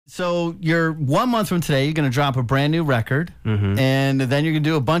So you're 1 month from today, you're going to drop a brand new record, and then you're going to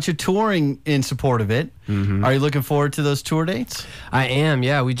do a bunch of touring in support of it. Are you looking forward to those tour dates? I am,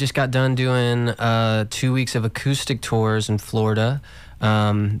 yeah. We just got done doing 2 weeks of acoustic tours in Florida.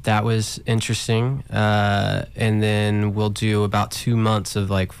 That was interesting. And then we'll do about 2 months of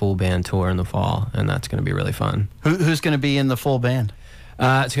like full band tour in the fall, and that's going to be really fun. Who's going to be in the full band?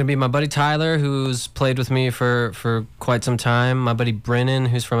 It's going to be my buddy Tyler, who's played with me for quite some time. My buddy Brennan,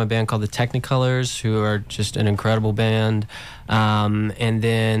 who's from a band called the Technicolors, who are just an incredible band. And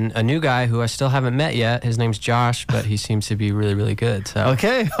then a new guy who I still haven't met yet. His name's Josh, but he seems to be really, really good. So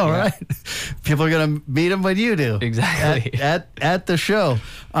okay, all right. People are going to meet him when you do. Exactly. At the show.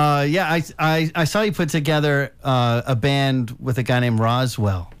 I saw you put together a band with a guy named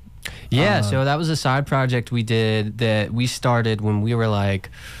Roswell. Yeah, so that was a side project we did that we started when we were like,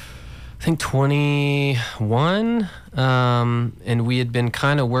 I think 21, and we had been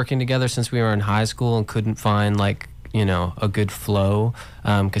kind of working together since we were in high school and couldn't find like, you know, a good flow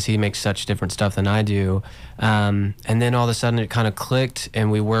because he makes such different stuff than I do. And then all of a sudden it kind of clicked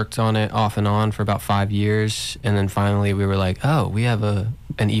and we worked on it off and on for about 5 years. And then finally we were like, oh, we have an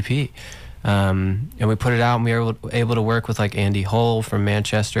EP. And we put it out, and we were able to work with like Andy Hull from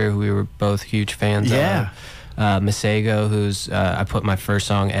Manchester, who we were both huge fans of. Masego, who's I put my first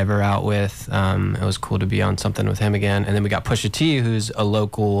song ever out with. It was cool to be on something with him again. And then we got Pusha T, who's a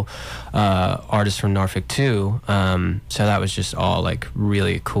local artist from Norfolk too. So that was just all like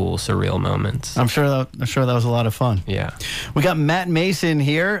really cool, surreal moments. I'm sure that was a lot of fun. Yeah. We got Matt Maeson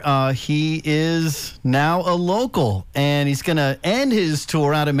here. He is now a local, and he's going to end his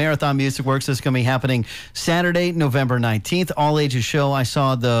tour out at Marathon Music Works. It's going to be happening Saturday, November 19th. All ages show. I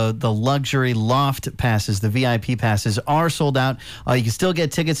saw the luxury loft passes, the VIP passes are sold out. You can still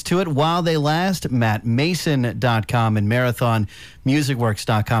get tickets to it while they last. MattMason.com and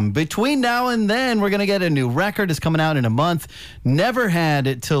MarathonMusicWorks.com. Between now and then, we're going to get a new record. It's coming out in a month. Never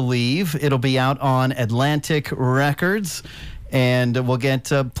Had to Leave. It'll be out on Atlantic Records. And we'll get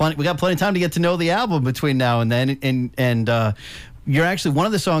we got plenty of time to get to know the album between now and then. And you're actually one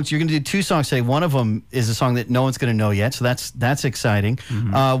of the songs. You're going to do 2 songs today. One of them is a song that no one's going to know yet, so that's exciting.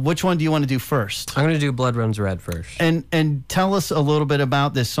 Which one do you want to do first? I'm going to do Blood Runs Red first. And tell us a little bit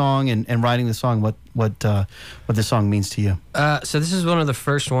about this song and writing the song. What this song means to you. So this is one of the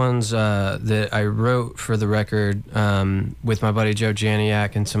first ones that I wrote for the record with my buddy Joe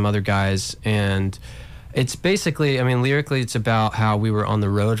Janiak and some other guys, and it's basically, I mean, lyrically, it's about how we were on the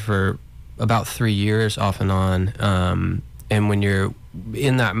road for about 3 years off and on. And when you're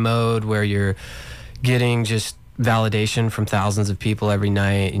in that mode where you're getting just validation from thousands of people every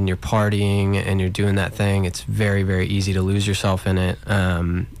night and you're partying and you're doing that thing, it's very, very easy to lose yourself in it.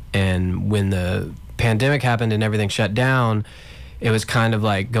 And when the pandemic happened and everything shut down, it was kind of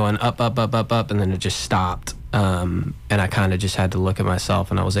like going up, and then it just stopped. And I kind of just had to look at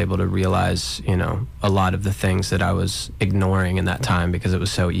myself, and I was able to realize, you know, a lot of the things that I was ignoring in that time because it was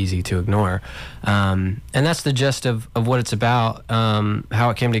so easy to ignore. And that's the gist of what it's about. How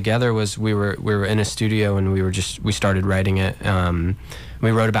it came together was we were in a studio, and we started writing it.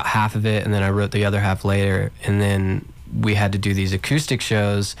 We wrote about half of it, and then I wrote the other half later, and then we had to do these acoustic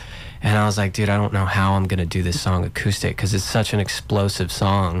shows. And I was like, dude, I don't know how I'm going to do this song acoustic because it's such an explosive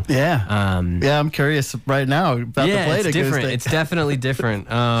song. Yeah. I'm curious right now about to play it acoustic. Different. It's definitely different.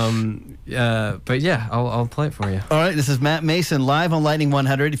 But yeah, I'll play it for you. All right. This is Matt Maeson live on Lightning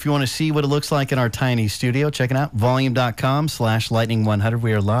 100. If you want to see what it looks like in our tiny studio, check it out. Volume.com/Lightning100.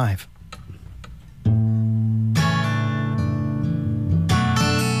 We are live.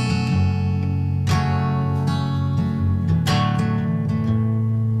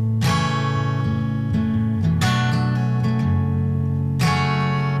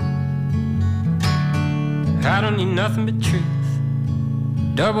 I don't need nothing but truth.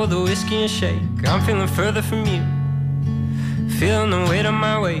 Double the whiskey and shake. I'm feeling further from you. Feeling the weight on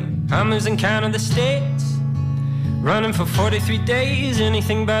my weight. I'm losing count of the states. Running for 43 days.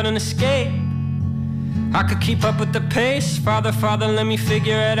 Anything but an escape. I could keep up with the pace. Father, let me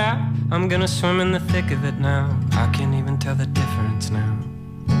figure it out. I'm gonna swim in the thick of it now. I can't even tell the difference now.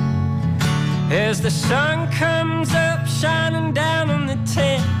 As the sun comes up, shining down on the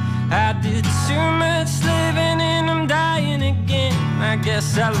tent, I did too much living and I'm dying again. I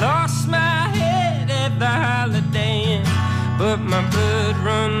guess I lost my head at the Holiday Inn. But my blood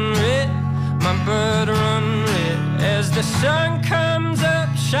run red, my blood run red. As the sun comes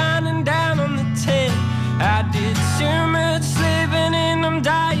up, shining down on the tent, I did too much living and I'm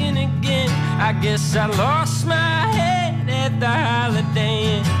dying again. I guess I lost my head at the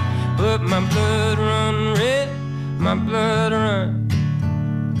Holiday Inn. But my blood run red, my blood run.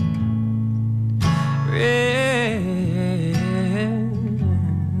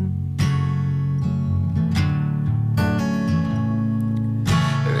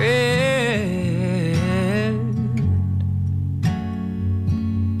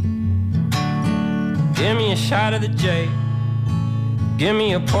 Give me a shot of the J. Give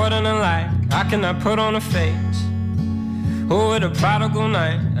me a port and a light. I cannot put on a face. Oh, what a prodigal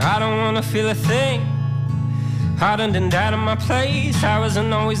night. I don't wanna feel a thing. I done died in my place. I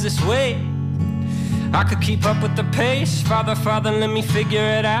wasn't always this way. I could keep up with the pace. Father, Father, let me figure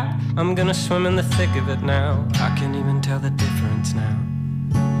it out. I'm gonna swim in the thick of it now. I can't even tell the difference now.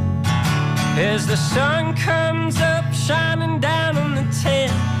 As the sun comes up, shining down on the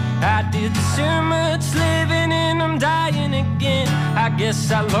tent, I did too much living and I'm dying again. I guess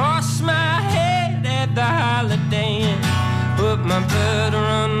I lost my head at the Holiday Inn. But my blood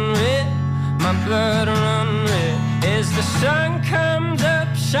run red, my blood run red. As the sun comes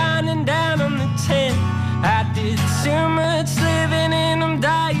up, shining down on the tent, I did too much living and I'm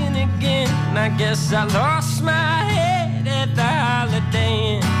dying again. I guess I lost my head at the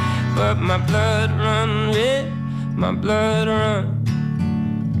Holiday Inn. But my blood run red, my blood run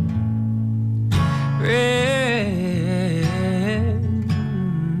red.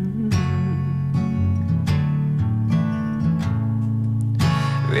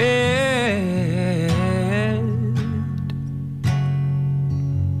 Red.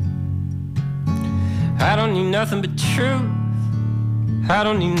 I don't need nothing but truth. I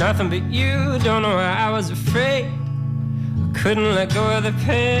don't need nothing but you. Don't know why I was afraid. I couldn't let go of the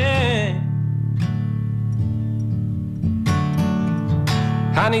pain.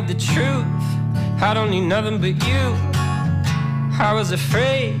 I need the truth. I don't need nothing but you. I was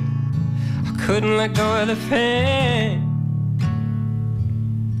afraid. I couldn't let go of the pain.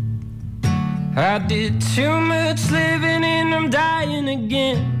 I did too much living and I'm dying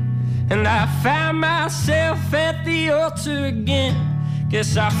again. And I found myself at the altar again.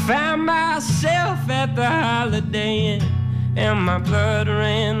 Guess I found myself at the Holiday Inn. And my blood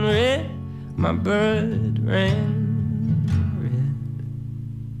ran red, my blood ran red.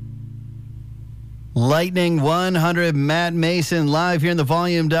 Lightning 100, Matt Maeson, live here in the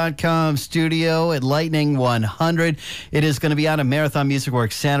Volume.com studio at Lightning 100. It is going to be out at Marathon Music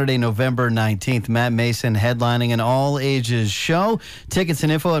Works Saturday, November 19th. Matt Maeson headlining an all-ages show. Tickets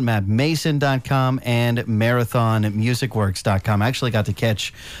and info at mattmason.com and marathonmusicworks.com. I actually got to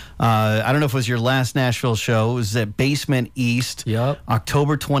catch, I don't know if it was your last Nashville show. It was at Basement East,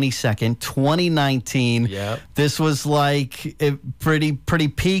 October 22nd, 2019. Yep. This was like a pretty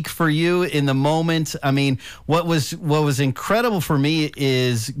peak for you in the moment. I mean, what was incredible for me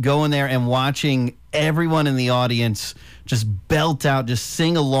is going there and watching everyone in the audience just belt out, just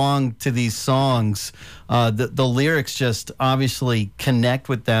sing along to these songs. The lyrics just obviously connect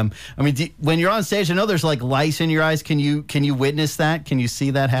with them. I mean, when you're on stage, I know there's like lice in your eyes. Can you witness that? Can you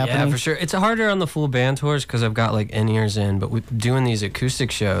see that happening? Yeah, for sure. It's harder on the full band tours because I've got like in-ears in, but doing these acoustic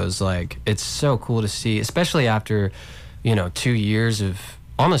shows, like it's so cool to see, especially after, 2 years of,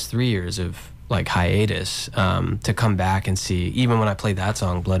 almost 3 years of like hiatus, to come back and see, even when I played that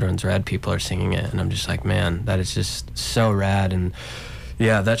song, Blood Runs Red, people are singing it, and I'm just like, man, that is just so rad. And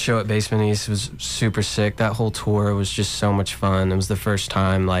yeah, that show at Basement East was super sick. That whole tour was just so much fun. It was the first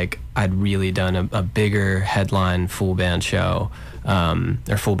time like I'd really done a bigger headline full band show,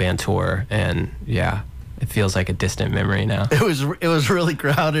 or full band tour, and yeah, it feels like a distant memory now. It was really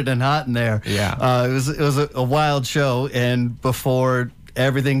crowded and hot in there. Yeah, it was a wild show, and before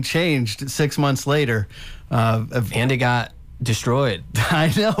everything changed 6 months later, and it got destroyed.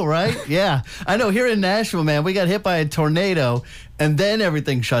 I know, right? Yeah, I know. Here in Nashville, man, we got hit by a tornado, and then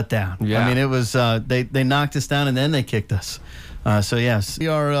everything shut down. Yeah. I mean, it was they knocked us down, and then they kicked us. So yes, we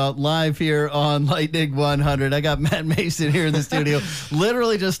are live here on Lightning 100. I got Matt Maeson here in the studio,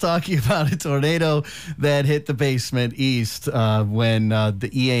 literally just talking about a tornado that hit the Basement East when the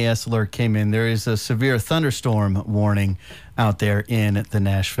EAS alert came in. There is a severe thunderstorm warning out there in the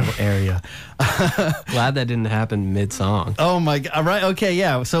Nashville area. Glad that didn't happen mid-song. Oh my God! All right, okay,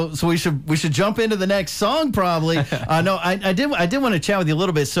 yeah. So we should jump into the next song probably. No, I did want to chat with you a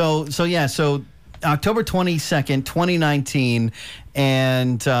little bit. So October 22nd, 2019,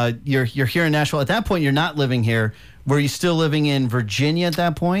 and you're here in Nashville. At that point, you're not living here. Were you still living in Virginia at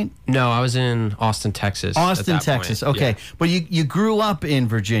that point? No, I was in Austin, Texas. Austin, Texas. Point. Okay, Yeah. But you grew up in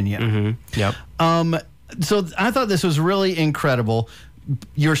Virginia. Mm-hmm. Yep. So I thought this was really incredible.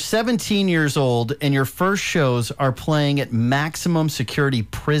 You're 17 years old, and your first shows are playing at maximum security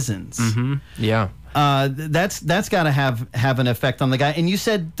prisons. Mm-hmm. Yeah. That's got to have an effect on the guy. And you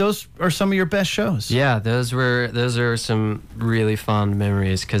said those are some of your best shows. Yeah, those are some really fond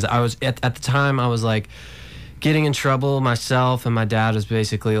memories, because I was at the time I was like getting in trouble myself, and my dad was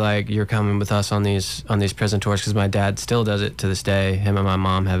basically like, "You're coming with us on these prison tours," because my dad still does it to this day. Him and my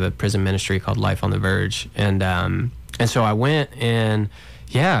mom have a prison ministry called Life on the Verge, and so I went, and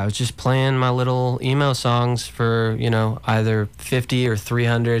yeah, I was just playing my little emo songs for, you know, either 50 or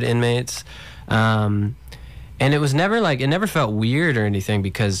 300 inmates. And it was never like, it never felt weird or anything,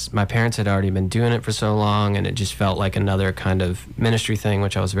 because my parents had already been doing it for so long, and it just felt like another kind of ministry thing,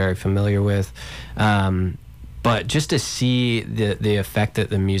 which I was very familiar with. But just to see the effect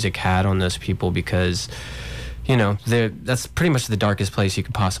that the music had on those people, because, you know, that's pretty much the darkest place you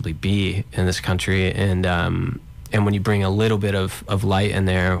could possibly be in this country. And when you bring a little bit of light in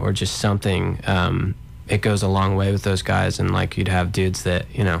there, or just something, it goes a long way with those guys. And like, you'd have dudes that,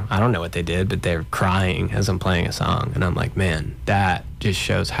 you know, I don't know what they did, but they're crying as I'm playing a song, and I'm like, man, that just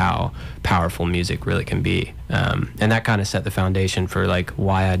shows how powerful music really can be. And that kind of set the foundation for like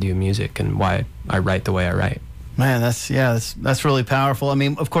why I do music and why I write the way I write. Man, that's really powerful. I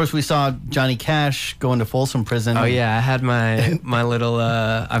mean, of course, we saw Johnny Cash go into Folsom Prison. Oh yeah, I had my little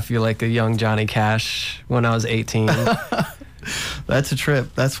I feel like a young Johnny Cash when I was 18. That's a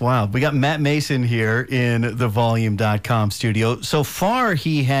trip. That's wild. We got Matt Maeson here in the Volume.com studio. So far,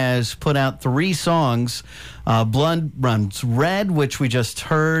 he has put out 3 songs. Blood Runs Red, which we just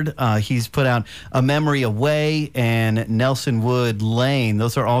heard. He's put out A Memory Away and Nelson Wood Lane.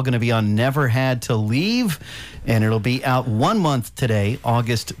 Those are all going to be on Never Had to Leave, and it'll be out 1 month today,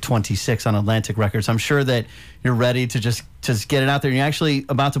 August 26th on Atlantic Records. I'm sure that you're ready to just get it out there. You're actually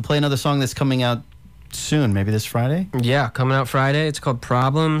about to play another song that's coming out soon, maybe this Friday? Yeah, coming out Friday. It's called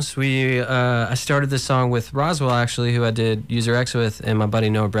Problems. I started this song with Roswell, actually, who I did User X with, and my buddy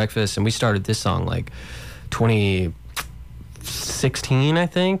Noah Breakfast, and we started this song like 2016, I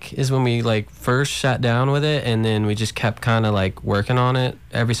think, is when we like first sat down with it, and then we just kept kind of like working on it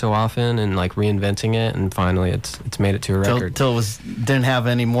every so often and like reinventing it, and finally it's made it to a record. Till it didn't have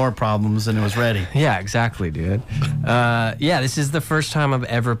any more problems and it was ready. Yeah, exactly, dude. Yeah, this is the first time I've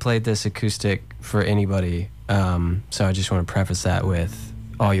ever played this acoustic for anybody, so I just want to preface that with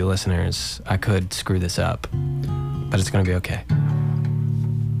all you listeners, I could screw this up, but it's gonna be okay.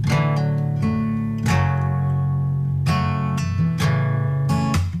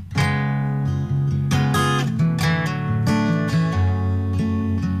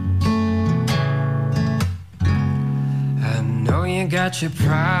 You got your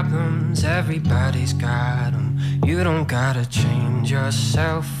problems, everybody's got them. You don't gotta change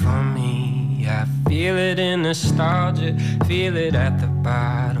yourself for me. I feel it in nostalgia, feel it at the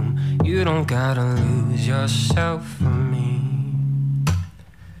bottom. You don't gotta lose yourself for me.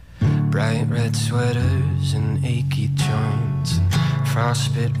 Bright red sweaters and achy joints, and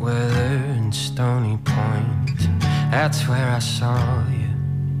frostbit weather and Stony Point. That's where I saw you,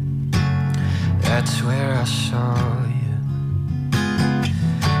 that's where I saw you.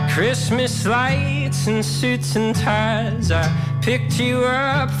 Christmas lights and suits and ties, I picked you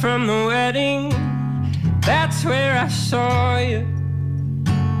up from the wedding. That's where I saw you,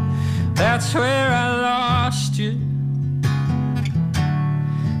 that's where I lost you.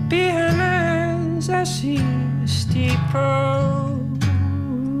 Behind eyes I see a steeple,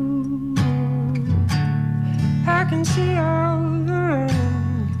 I can see all the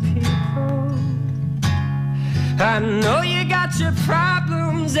people. I know you got your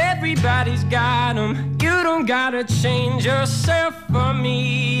problems, everybody's got them. You don't gotta change yourself for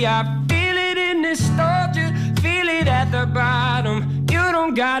me. I feel it in nostalgia, feel it at the bottom. You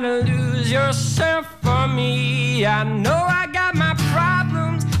don't gotta lose yourself for me. I know I got my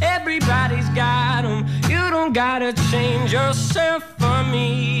problems, everybody's got them. You don't gotta change yourself for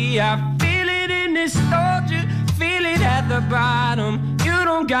me. I feel it in nostalgia, feel it at the bottom. You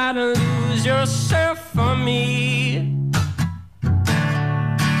don't gotta lose yourself for me.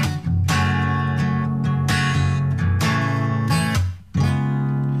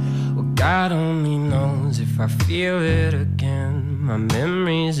 Well, God only knows if I feel it again. My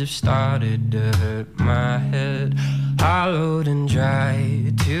memories have started to hurt my head. Hollowed and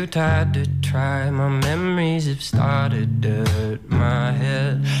dry, too tired to try. My memories have started to hurt my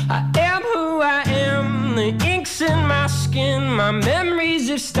head. I am who I am, the ink's in my skin. My memories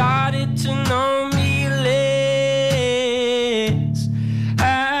have started to know me less.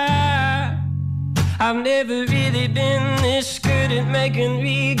 I've never really been this good at making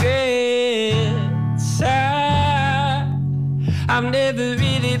regrets. I've never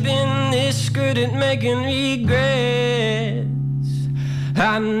really been this good at making regrets.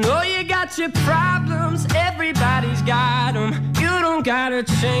 I know you got your problems, everybody's got them. You don't gotta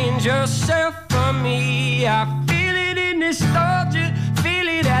change yourself for me. I feel it in nostalgia, feel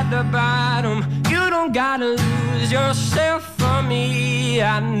it at the bottom. You don't gotta lose yourself for me.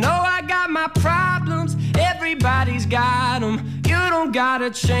 I know I got my problems, everybody's got them. You don't gotta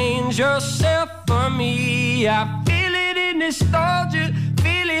change yourself for me. I feel it in nostalgia,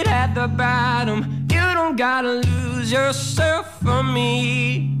 feel it at the bottom. You don't gotta lose yourself for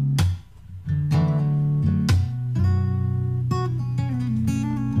me.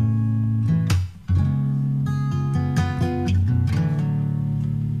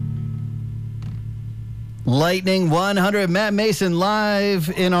 Lightning 100, Matt Maeson live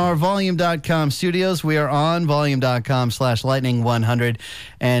in our Volume.com studios. We are on Volume.com/Lightning100.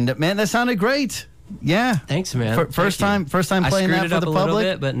 And man, that sounded great. Yeah. Thanks, man. First time playing that for the public. I screwed it up a little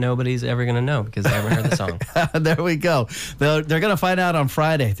bit, but nobody's ever going to know because I haven't heard the song. There we go. They're going to find out on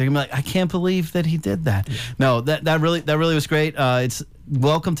Friday. They're going to be like, I can't believe that he did that. Yeah. No, that really was great. It's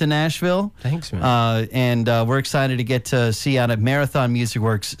welcome to Nashville. Thanks, man. And we're excited to get to see you out at Marathon Music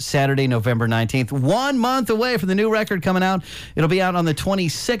Works Saturday, November 19th. 1 month away from the new record coming out. It'll be out on the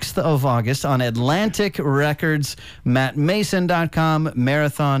 26th of August on Atlantic Records, mattmason.com,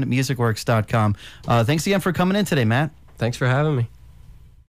 marathonmusicworks.com. Thanks again for coming in today, Matt. Thanks for having me.